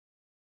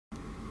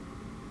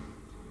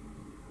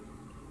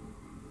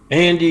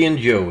Andy and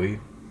Joey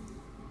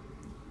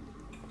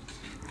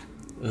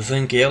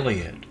think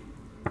Elliot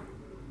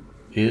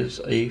is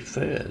a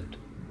Fed.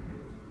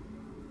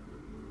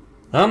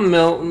 I'm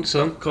Milton,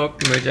 son of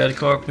carpenter. My dad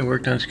carpenter,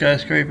 worked on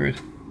skyscrapers.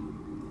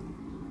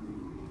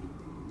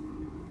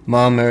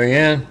 Mom,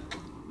 Marianne.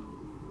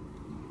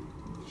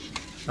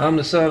 I'm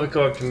the son of a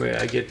carpenter.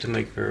 I get to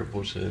make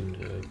variables,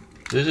 and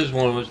this is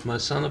one of us. My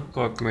son of a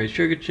carpenter,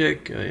 sugar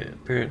chick.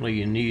 Apparently,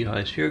 you need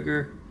high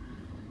sugar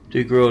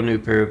to grow a new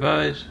pair of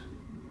eyes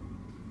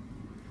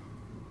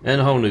and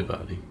a whole new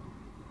body.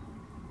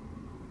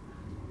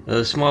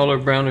 A smaller,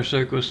 browner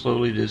circle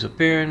slowly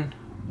disappearing,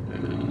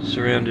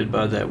 surrounded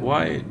by that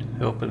white,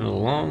 helping it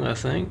along, I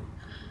think.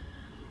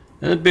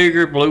 And the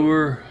bigger,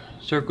 bluer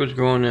circles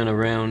growing in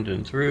around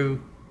and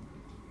through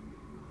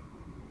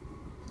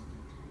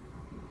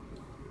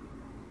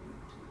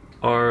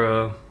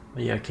are,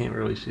 yeah, I can't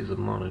really see the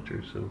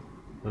monitor, so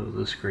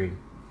the screen.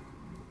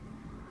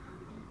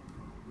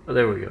 Oh,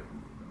 there we go.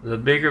 The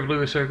bigger,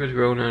 bluer circles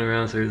growing in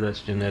around through,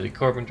 that's genetic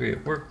carpentry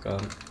at work.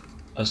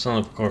 A son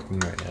of a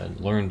carpenter. I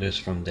learned this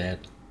from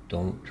Dad.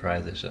 Don't try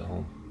this at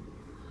home.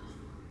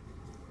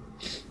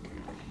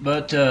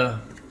 But I'm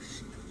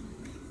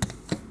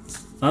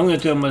going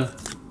to tell my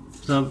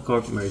son of a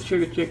carpenter,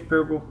 sugar chick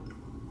purple.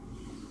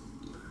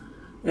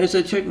 As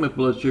I check my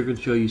blood sugar and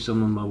show you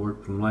some of my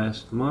work from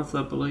last month,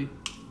 I believe.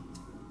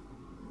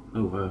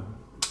 Oh wow.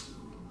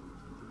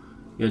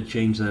 Gotta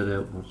change that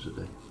out once a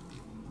day.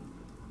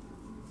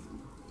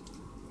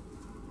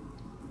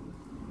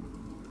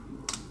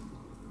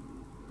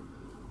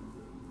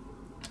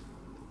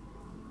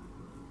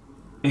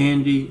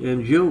 Andy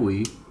and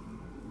Joey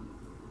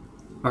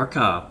are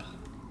cops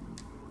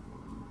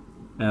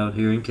out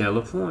here in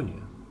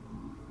California.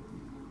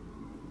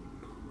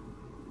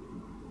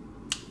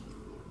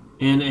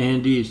 And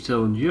Andy is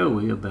telling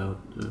Joey about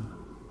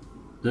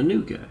the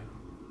new guy,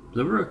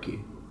 the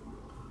rookie,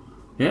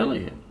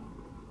 Elliot.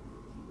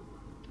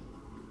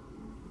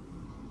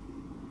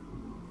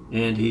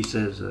 And he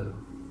says,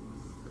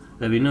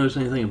 have you noticed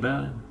anything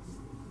about him?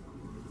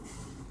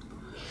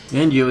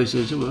 And Joey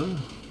says, well,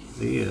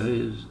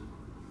 yeah,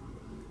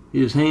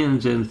 his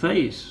hands and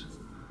face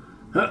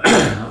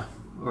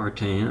are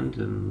tanned,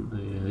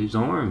 and his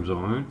arms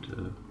aren't.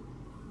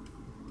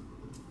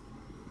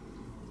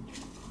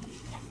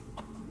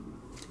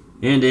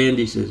 And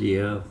Andy says,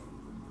 yeah,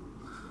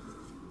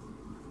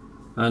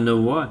 I know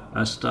what.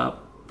 I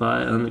stopped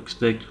by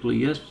unexpectedly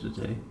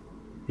yesterday,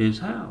 his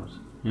house,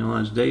 on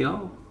his day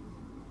off.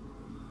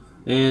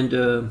 And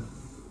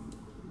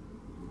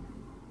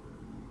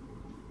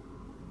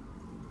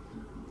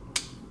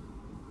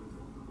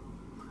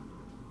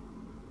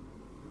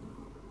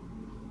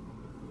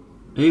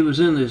he was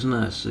in this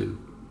nice suit.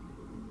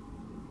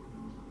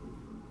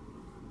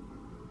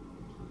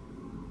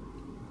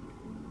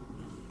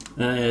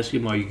 And I asked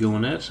him, are you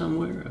going out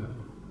somewhere?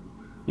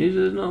 He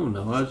says, no,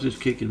 I was just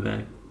kicking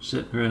back,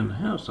 sitting around the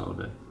house all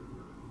day.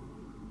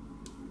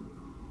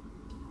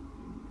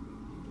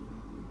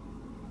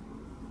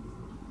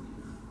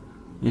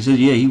 He says,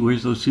 yeah, he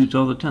wears those suits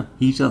all the time.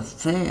 He's a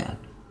fad.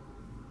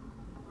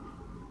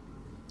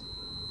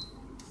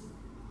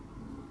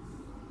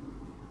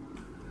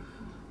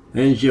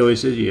 And Joey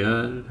says,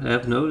 yeah, I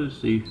have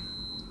noticed. He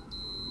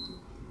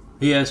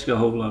asked a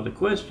whole lot of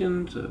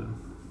questions.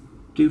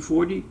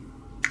 240.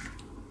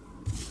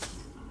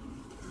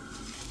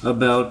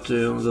 About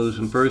those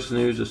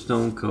impersonators of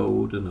Stone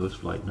Cold and those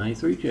Flight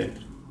 93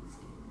 checks.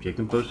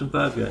 Chicken Post and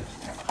Five Guys.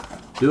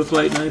 Do a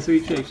Flight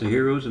 93 checks. The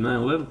heroes of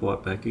 9/11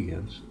 fought back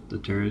against the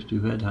terrorists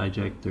who had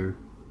hijacked their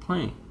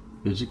plane.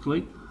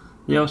 Physically,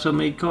 they also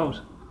made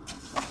calls.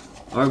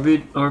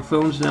 Our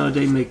phones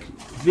nowadays make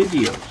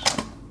videos.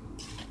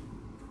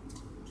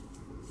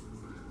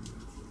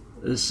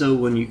 So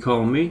when you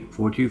call me,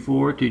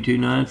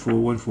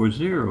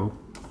 424-229-4140,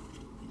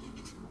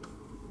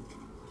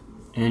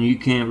 and you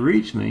can't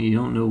reach me, you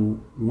don't know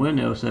when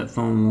else that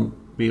phone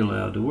won't be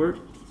allowed to work.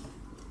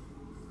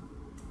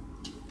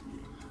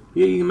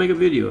 Yeah, you can make a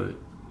video of it.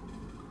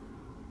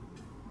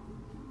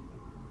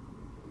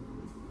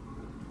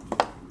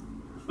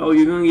 Oh,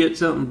 you're going to get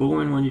something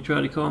boring when you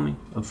try to call me?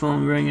 A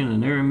phone ringing,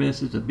 an error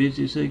message, a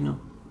busy signal?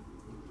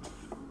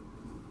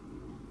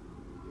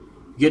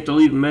 You get to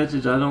leave a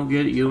message, I don't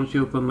get it, you don't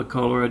show up on my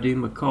caller ID,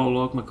 my call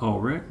log, my call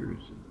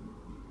records.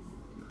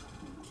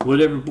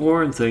 Whatever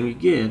boring thing you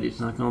get, it's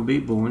not going to be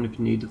boring if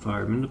you need the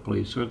firemen, the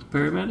police, or the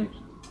paramedics.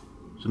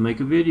 So make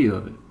a video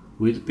of it.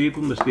 We the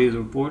people must be the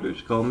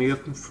reporters. Call me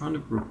up in front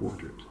of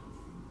reporters.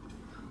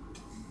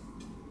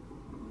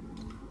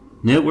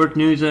 Network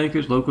news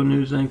anchors, local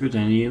news anchors,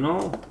 any and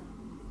all.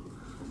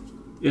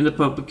 In the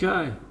public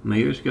eye.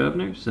 Mayors,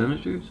 governors,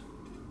 senators.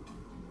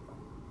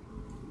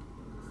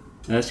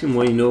 Ask them,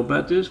 what do you know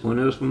about this? When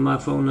else will my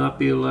phone not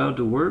be allowed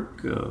to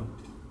work?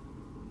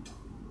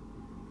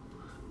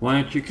 Why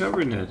aren't you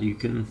covering that? You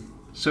can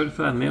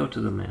certify mail to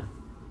the man.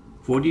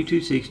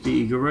 4260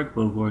 Eagle Rock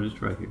Boulevard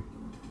is right here.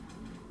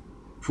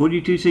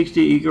 4260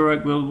 Eagle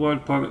Rock Boulevard,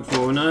 apartment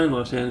 409,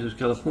 Los Angeles,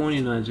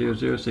 California,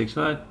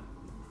 90065.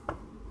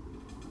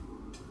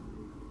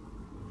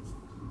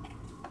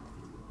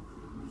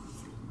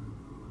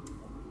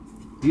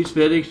 Use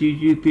FedEx,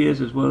 use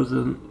UPS as well as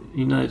the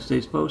United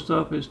States Post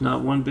Office.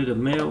 Not one bit of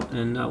mail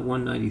and not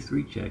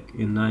 193 check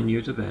in 9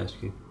 years of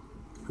asking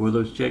for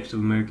those checks of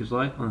America's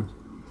Lifelines.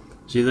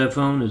 See that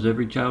phone is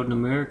every child in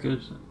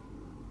America's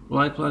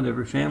lifeline,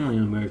 every family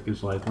in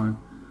America's lifeline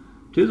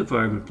to the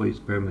firemen, police,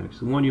 paramedics,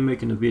 the one you're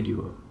making a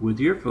video of with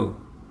your phone.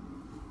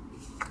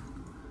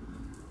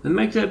 And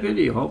make that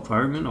video, all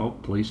firemen, all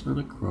policemen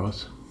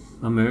across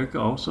America,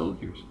 all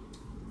soldiers.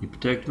 You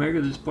protect America,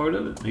 this is part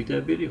of it. Make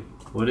that video.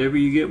 Whatever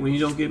you get when you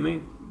don't get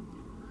me.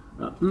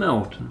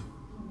 Melton.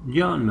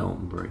 John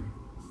Melton Brady.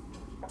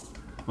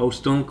 Oh,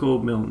 Stone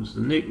Cold Melton's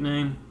the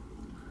nickname.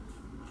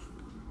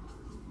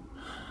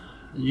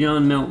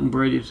 John Melton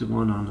Brady's the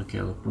one on the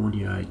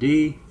California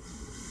ID.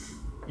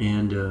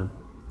 And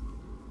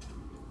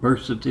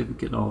birth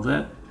certificate, all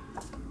that.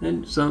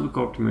 And son of a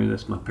carpenter Mary,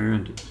 that's my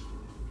parentage.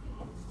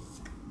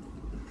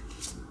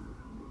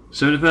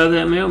 Certify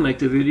that mail, make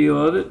the video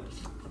of it.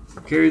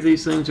 Carry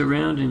these things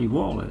around in your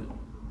wallet.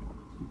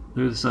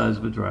 They're the size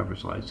of a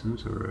driver's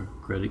license or a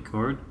credit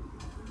card.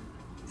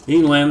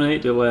 You can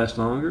laminate, they'll last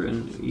longer,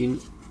 and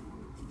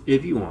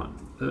if you want,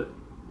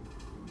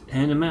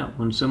 hand them out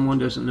when someone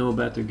doesn't know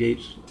about their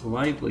Gates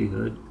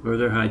livelihood or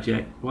their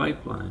hijacked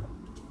lifeline.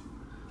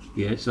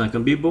 Yeah, it's not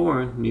going to be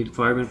boring. You need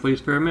firemen,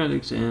 police,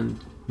 paramedics, and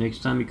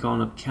next time you're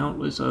calling up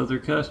countless other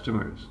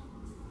customers.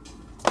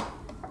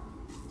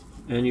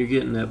 And you're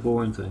getting that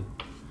boring thing.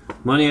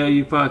 Money out of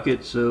your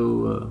pocket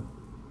so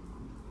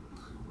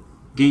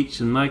Gates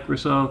and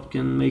Microsoft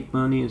can make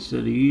money instead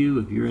of you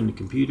if you're in the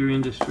computer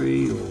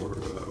industry or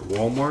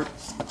Walmart,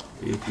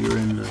 if you're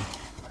in the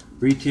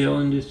retail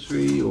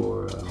industry,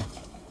 or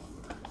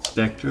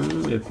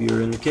Spectrum if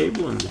you're in the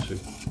cable industry.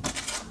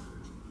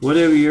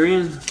 Whatever you're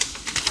in,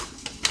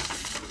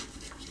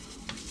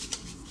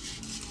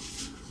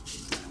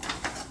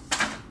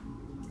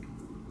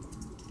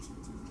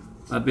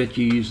 I bet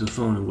you use the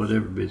phone in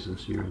whatever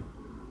business you're in.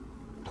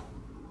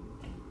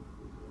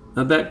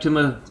 Now back to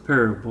my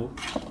parable.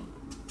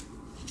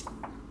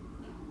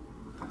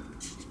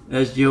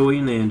 As Joey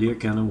and Andy are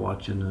kind of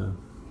watching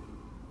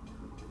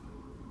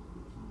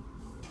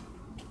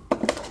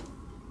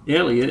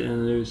Elliot,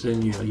 and they're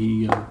saying, yeah,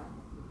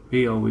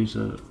 he always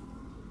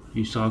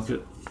he's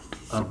talking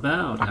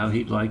about how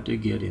he'd like to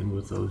get in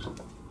with those.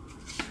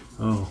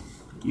 Oh,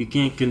 you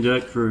can't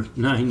conduct for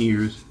 9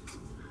 years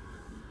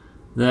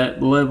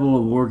that level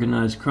of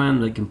organized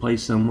crime that can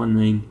place someone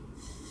named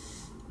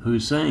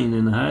Hussein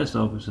in the highest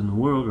office in the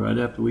world right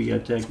after we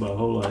got attacked by a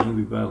whole lot of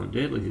angry, violent,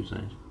 deadly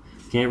Husseins.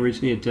 Can't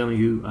reach me and tell me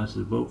who I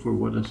should vote for,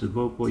 what I should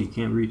vote for. You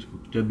can't reach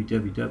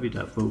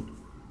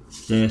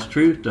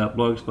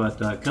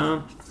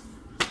www.vote-truth.blogspot.com.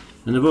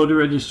 And the voter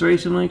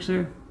registration links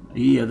there,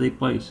 yeah, they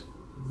place.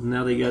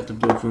 Now they got the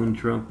buffoon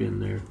Trump in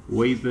there,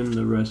 waving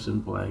the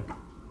Russian flag.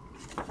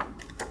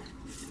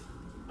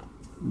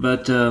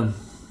 But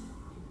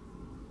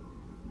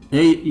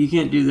hey, you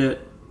can't do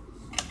that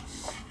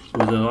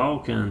with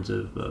all kinds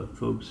of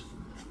folks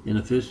in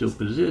official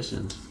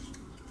positions,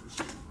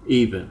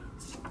 even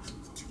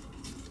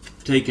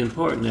taking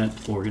part in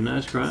that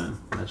organized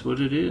crime. That's what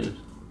it is.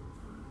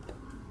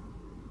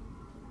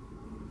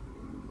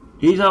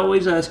 He's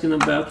always asking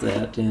about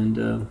that, and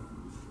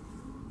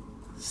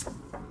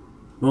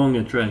well, I'm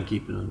going to try and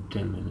keep it on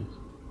 10 minutes.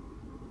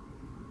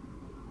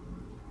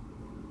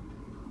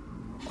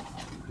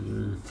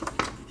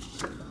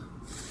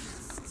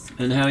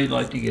 And how he'd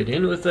like to get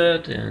in with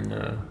that, and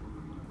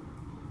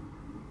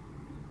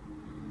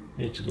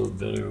it's a little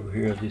better over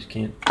here. I just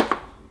can't.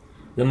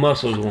 The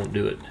muscles won't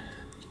do it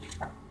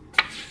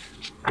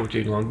for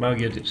too long. But I'll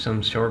get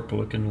some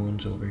sharp-looking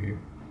ones over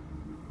here.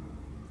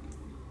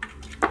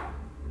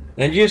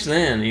 And just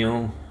then, you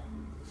know,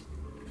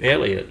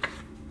 Elliot,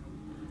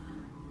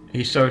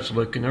 he starts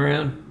looking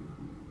around,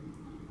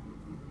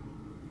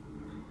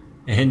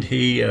 and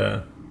he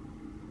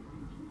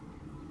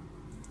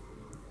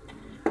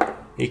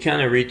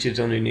kind of reaches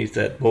underneath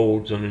that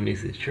bulge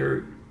underneath his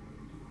shirt.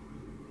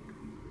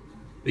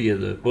 Yeah,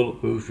 the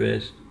bulletproof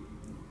vest.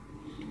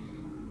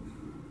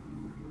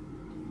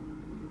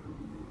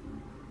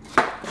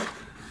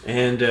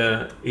 And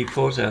he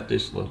pulls out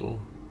this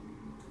little,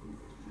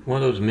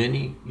 one of those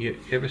mini, you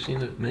ever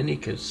seen a mini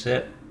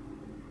cassette?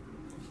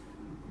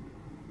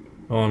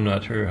 Oh, I'm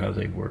not sure how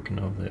they work and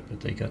all that,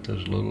 but they got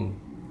those little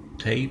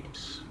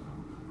tapes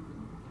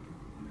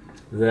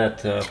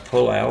that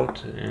pull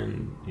out,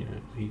 and you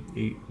know,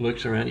 he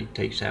looks around, he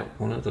takes out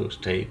one of those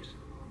tapes,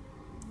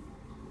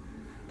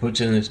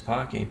 puts it in his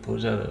pocket, he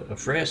pulls out a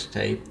fresh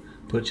tape,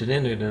 puts it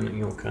in there, then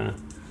you know, kind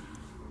of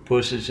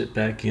pushes it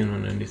back in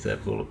underneath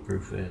that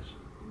bulletproof vest.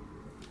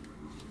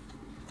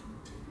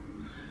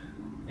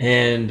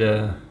 And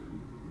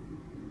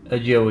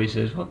Joey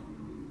says, well,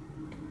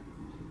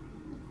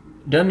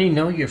 doesn't he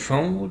know your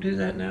phone will do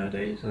that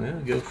nowadays? And it'll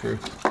go for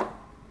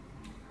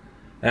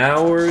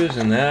hours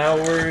and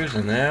hours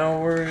and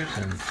hours.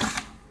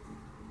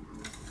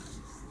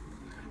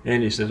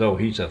 And he says, oh,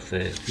 he's a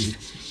fed.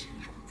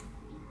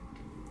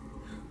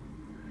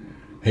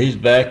 He's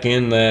back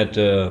in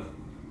that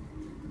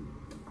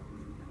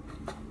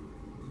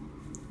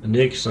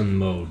Nixon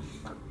mode.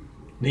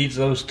 Needs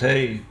those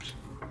tapes.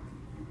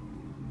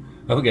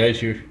 Oh,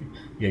 guys, your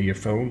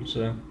phones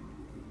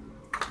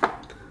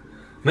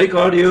make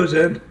audios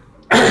and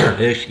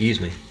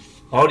excuse me,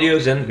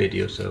 audios and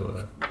videos.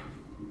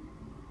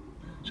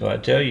 So I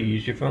tell you,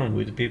 use your phone.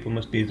 We the people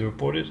must be the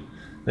reporters.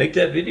 Make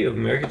that video of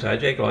America's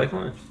hijacked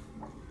lifelines.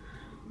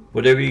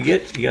 Whatever you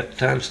get, you got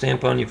the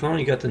timestamp on your phone.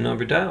 You got the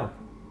number dialed.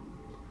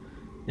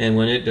 And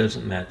when it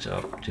doesn't match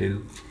up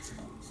to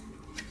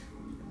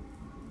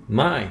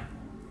my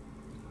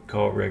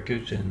call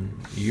records and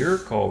your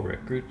call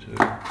records,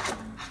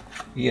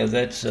 yeah,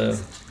 that's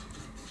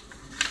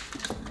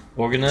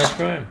organized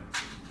crime.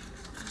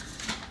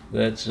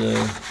 That's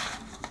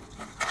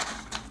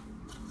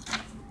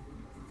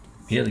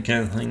yeah, the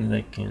kind of thing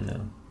that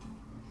can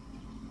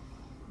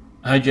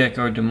hijack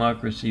our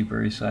democracy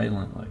very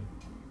silently.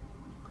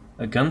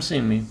 Come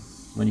see me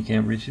when you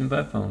can't reach him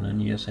by phone,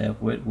 and yes,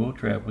 have wit will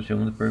travel,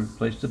 showing the perfect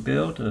place to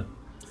build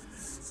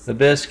the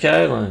best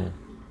skyline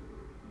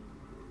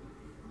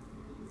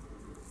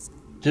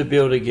to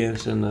build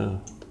against, and the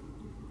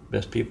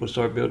best people to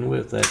start building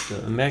with, that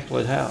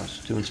immaculate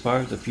house to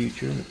inspire the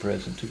future and the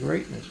present to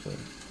greatness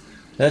with.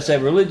 That's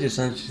that religious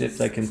censorship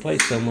that can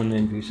place someone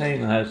in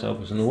Hussein, the highest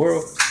office in the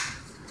world,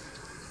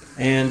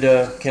 and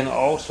can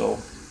also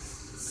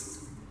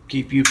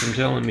keep you from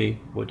telling me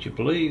what you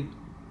believe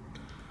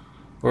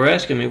or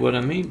asking me what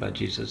I mean by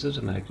Jesus'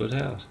 immaculate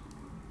house.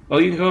 Oh,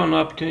 you can call it an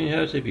opportunity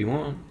house if you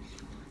want.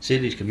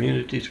 Cities,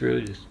 communities,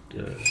 really just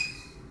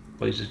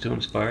places to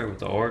inspire with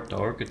the art, the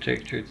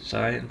architecture, the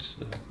science,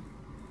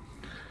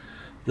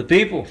 the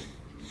people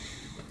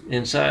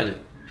inside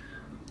it.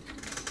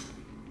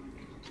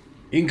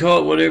 You can call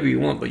it whatever you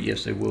want, but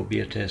yes, there will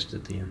be a test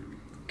at the end.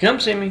 Come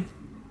see me.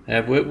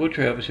 Have wit will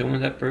travel, showing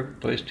that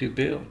perfect place to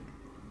build.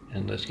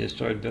 And let's get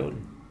started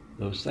building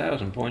those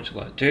 1,000 points of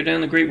light. Tear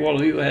down the Great Wall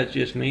of Evil has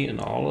just me and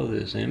all of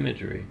this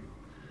imagery.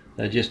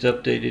 I just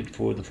updated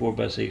for the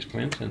 4x6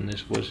 print, and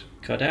this was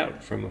cut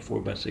out from a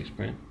 4x6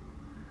 print.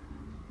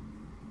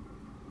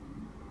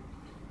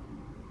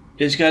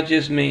 It's got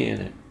just me in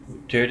it.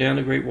 Tear down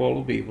the Great Wall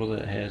of Evil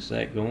that has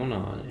that going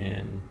on,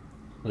 and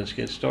let's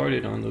get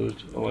started on those.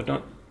 Oh,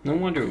 no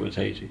wonder it was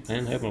hazy. I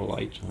didn't have no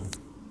lights on.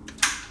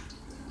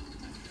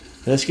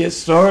 Let's get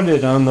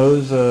started on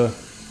those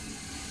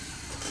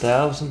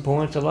 1,000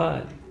 points of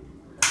light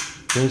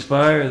to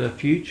inspire the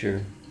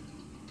future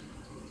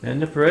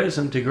and the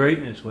present to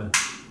greatness with.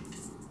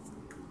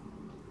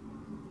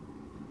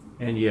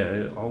 And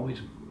yeah,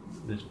 always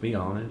just be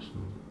honest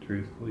and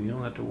truthful. You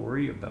don't have to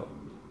worry about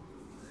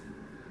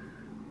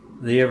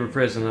the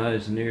ever-present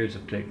eyes and ears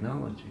of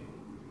technology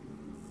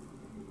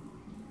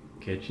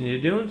catching you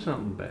doing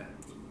something bad.